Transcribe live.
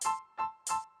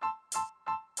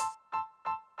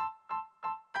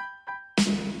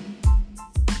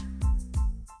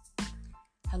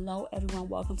Hello, everyone.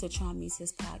 Welcome to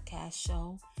Charmice's podcast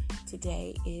show.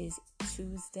 Today is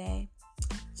Tuesday,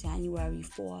 January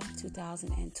 4th,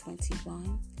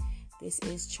 2021. This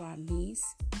is Charmice.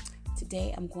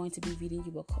 Today, I'm going to be reading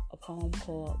you a poem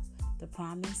called The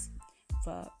Promise.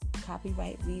 For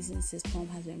copyright reasons, this poem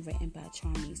has been written by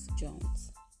Charmice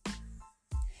Jones.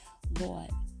 Lord,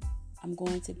 I'm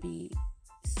going to be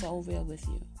so real with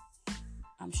you.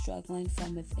 I'm struggling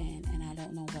from within and I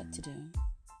don't know what to do.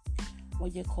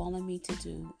 What you're calling me to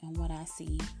do and what I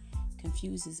see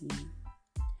confuses me.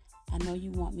 I know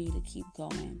you want me to keep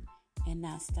going and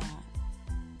not stop,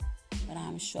 but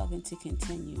I'm struggling to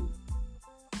continue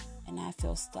and I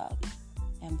feel stuck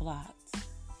and blocked.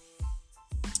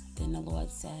 Then the Lord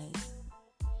says,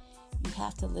 you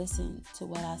have to listen to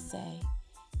what I say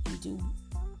and do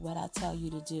what I tell you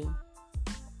to do.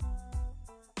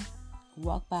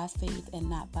 Walk by faith and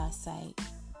not by sight.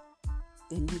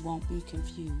 Then you won't be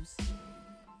confused.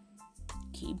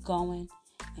 Keep going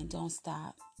and don't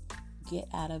stop. Get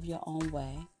out of your own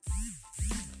way.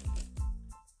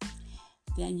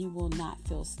 Then you will not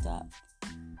feel stuck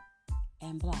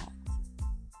and blocked.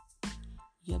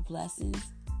 Your blessings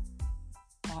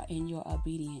are in your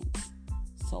obedience.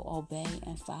 So obey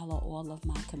and follow all of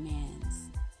my commands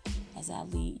as I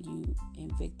lead you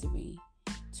in victory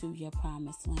to your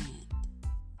promised land.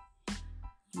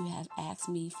 You have asked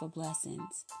me for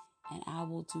blessings, and I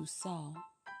will do so.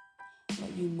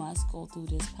 But you must go through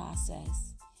this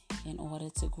process in order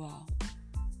to grow.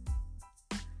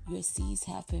 Your seeds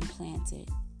have been planted,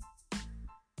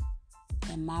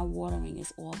 and my watering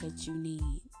is all that you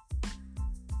need.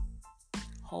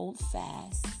 Hold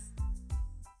fast.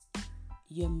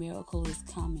 Your miracle is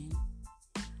coming.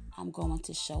 I'm going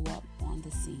to show up on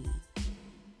the scene.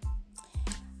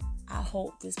 I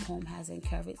hope this poem has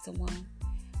encouraged someone.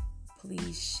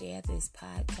 Please share this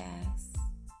podcast.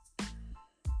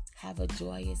 Have a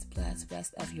joyous, blessed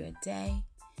rest of your day.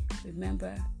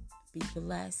 Remember, be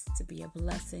blessed to be a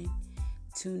blessing.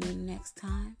 Tune in next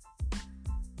time.